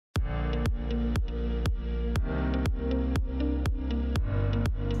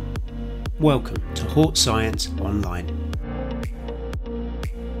Welcome to Hort Science Online.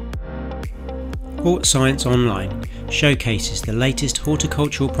 Hort Science Online showcases the latest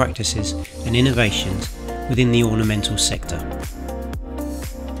horticultural practices and innovations within the ornamental sector.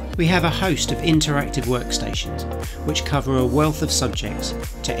 We have a host of interactive workstations which cover a wealth of subjects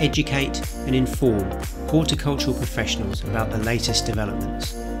to educate and inform horticultural professionals about the latest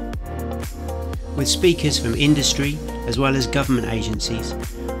developments. With speakers from industry as well as government agencies,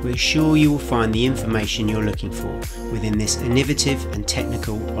 we're sure you will find the information you're looking for within this innovative and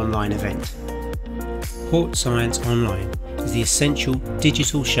technical online event. Hort Science Online is the essential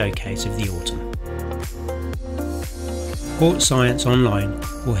digital showcase of the autumn. Hort Science Online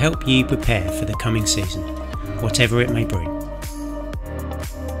will help you prepare for the coming season, whatever it may bring.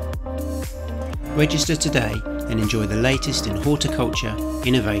 Register today and enjoy the latest in horticulture,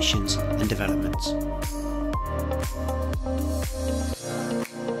 innovations and developments.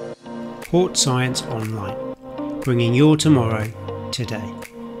 Hort Science Online, bringing your tomorrow today.